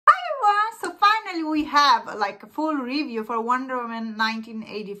finally we have like a full review for Wonder Woman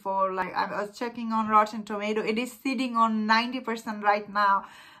 1984. Like I was checking on Rotten Tomato, it is sitting on 90% right now.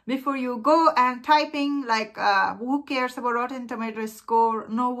 Before you go and typing like who cares about Rotten Tomato score,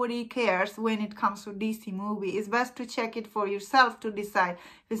 nobody cares when it comes to DC movie. It's best to check it for yourself to decide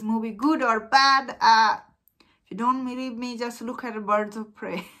if this movie good or bad. If you don't believe me, just look at Birds of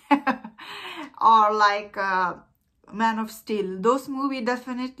Prey or like Man of Steel. Those movies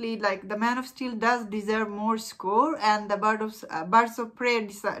definitely, like the Man of Steel does deserve more score, and the Birds of Prey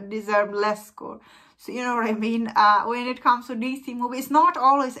deserve less score. So you know what I mean. When it comes to DC movie, it's not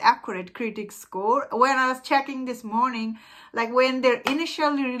always accurate critic score. When I was checking this morning, like when they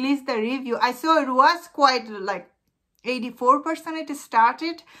initially released the review, I saw it was quite like 84% it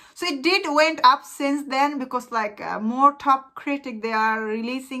started. So it did went up since then, because like more top critic, they are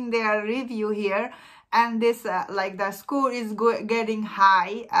releasing their review here, and this like the score is getting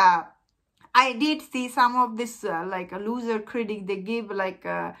high. I did see some of this like a loser critic, they give like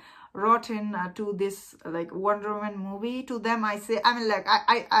rotten to this like Wonder Woman movie. To them I say, I mean like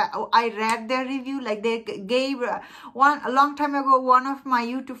I read their review, like they gave a long time ago, one of my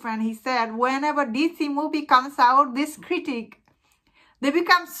YouTube friend, he said whenever DC movie comes out, this critic, they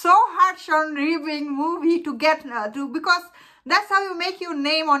become so harsh on reviewing movie to get because that's how you make your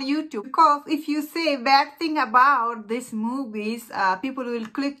name on YouTube. Because if you say bad thing about these movies, people will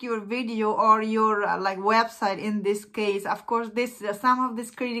click your video or your like website. In this case, of course, this some of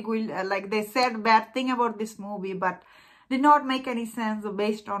this critic will like they said bad thing about this movie, but did not make any sense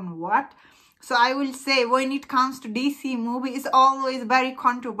based on what. So I will say when it comes to DC movie, it's always very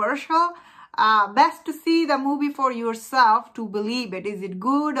controversial. Best to see the movie for yourself to believe it. Is it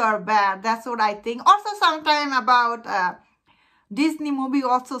good or bad? That's what I think. Also, sometime about Disney movie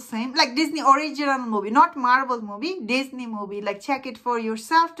also same, like Disney original movie, not Marvel movie, Disney movie, like check it for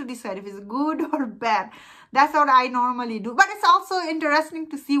yourself to decide if it's good or bad. That's what I normally do. But it's also interesting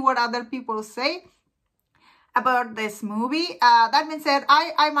to see what other people say about this movie. That being said,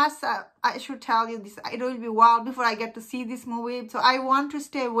 I should tell you this, it will be a while before I get to see this movie, so I want to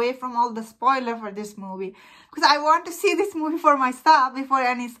stay away from all the spoiler for this movie, because I want to see this movie for myself before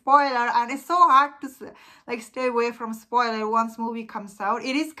any spoiler, and it's so hard to like stay away from spoiler once movie comes out.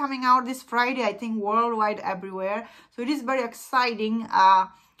 It is coming out this Friday, I think, worldwide everywhere, so it is very exciting.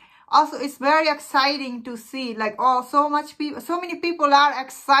 Also, it's very exciting to see like so many people are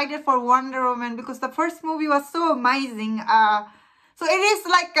excited for Wonder Woman, because the first movie was so amazing. So it is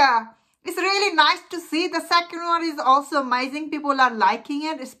like it's really nice to see. The second one is also amazing. People are liking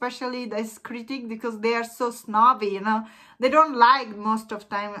it, especially this critic, because they are so snobby, you know. They don't like most of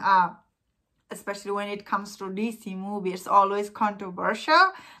time, especially when it comes to DC movie, it's always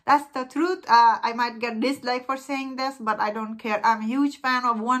controversial. That's the truth. I might get disliked for saying this, but I don't care. I'm a huge fan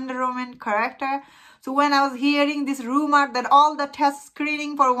of Wonder Woman character. So when I was hearing this rumor that all the test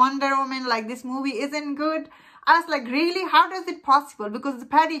screening for Wonder Woman, like this movie isn't good, I was like, really? How does it possible? Because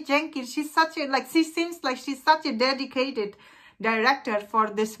Patty Jenkins, she's such a, like, she seems like she's such a dedicated director for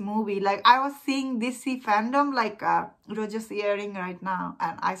this movie. Like I was seeing DC fandom, like it was just airing right now,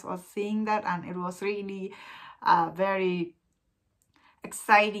 and I was seeing that, and it was really very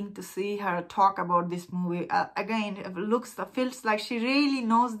exciting to see her talk about this movie. Again, it feels like she really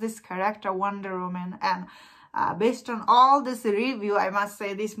knows this character Wonder Woman, and based on all this review, I must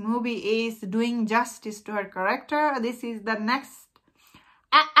say this movie is doing justice to her character. This is the next,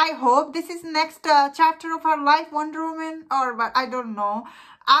 I hope this is next chapter of her life, Wonder Woman, but I don't know.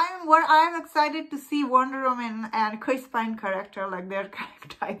 I'm excited to see Wonder Woman and Chris Pine character, like their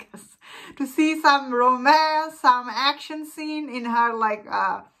character, I guess. To see some romance, some action scene in her, like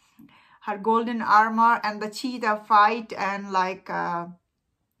her golden armor and the cheetah fight, and like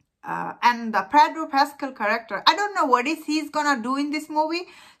and the Pedro Pascal character. I don't know what he's gonna do in this movie,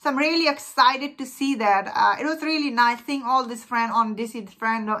 so I'm really excited to see that. It was really nice seeing all this friend on DC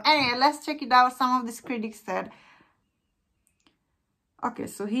fandom. Anyway, let's check it out. Some of these critics said. Okay,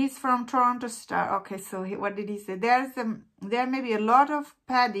 so he's from Toronto Star. Okay, so what did he say? There may be a lot of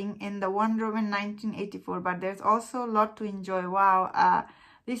padding in the Wonder Woman 1984, but there's also a lot to enjoy. Wow,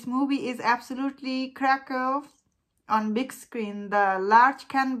 this movie is absolutely crackle on big screen. The large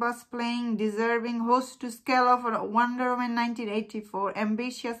canvas playing deserving host to scale of Wonder Woman 1984,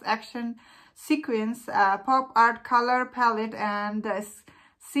 ambitious action sequence, pop art color palette, and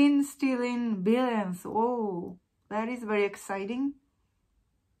scene-stealing villains. Oh, that is very exciting.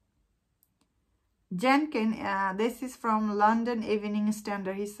 Jenkin, this is from London Evening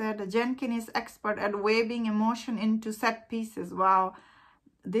Standard. He said Jenkin is expert at weaving emotion into set pieces. Wow.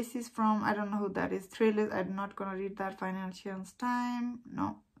 This is from, I don't know who that is. Thrillers, I'm not going to read that. Financial Times.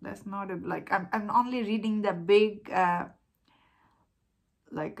 No, That's not a, like, I'm only reading the big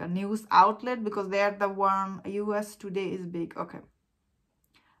like a news outlet, because they're the one. US Today is big. Okay.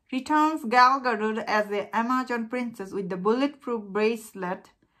 Returns Gal Gadot as the Amazon princess with the bulletproof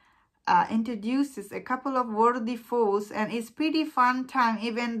bracelet. Introduces a couple of worthy foes, and it's pretty fun time.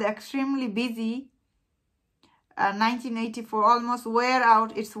 Even the extremely busy 1984 almost wear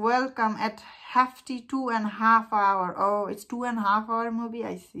out its welcome at hefty 2.5 hour. Oh, it's 2.5 hour movie.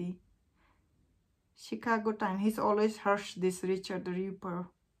 I see. Chicago time. He's always hushed this Richard Ripper.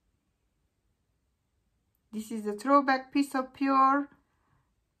 This is a throwback piece of pure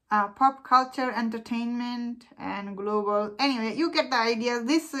pop culture, entertainment, and global. Anyway, you get the idea.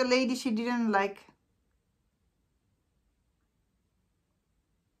 This lady, she didn't like.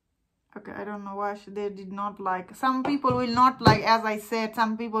 Okay, I don't know why they did not like. Some people will not like, as I said,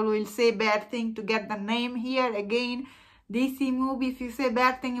 some people will say bad thing to get the name here. Again, DC movie, if you say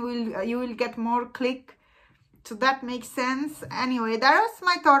bad thing, you will get more click. So that makes sense. Anyway, that was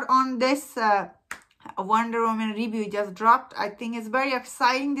my thought on this Wonder Woman review just dropped. I think it's very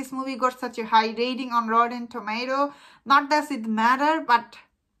exciting. This movie got such a high rating on Rotten Tomato. Not that it matter, but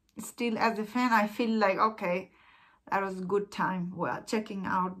still as a fan, I feel like, okay, that was a good time checking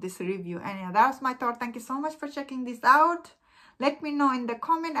out this review. Anyway, that was my thought. Thank you so much for checking this out. Let me know in the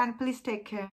comment, and please take care.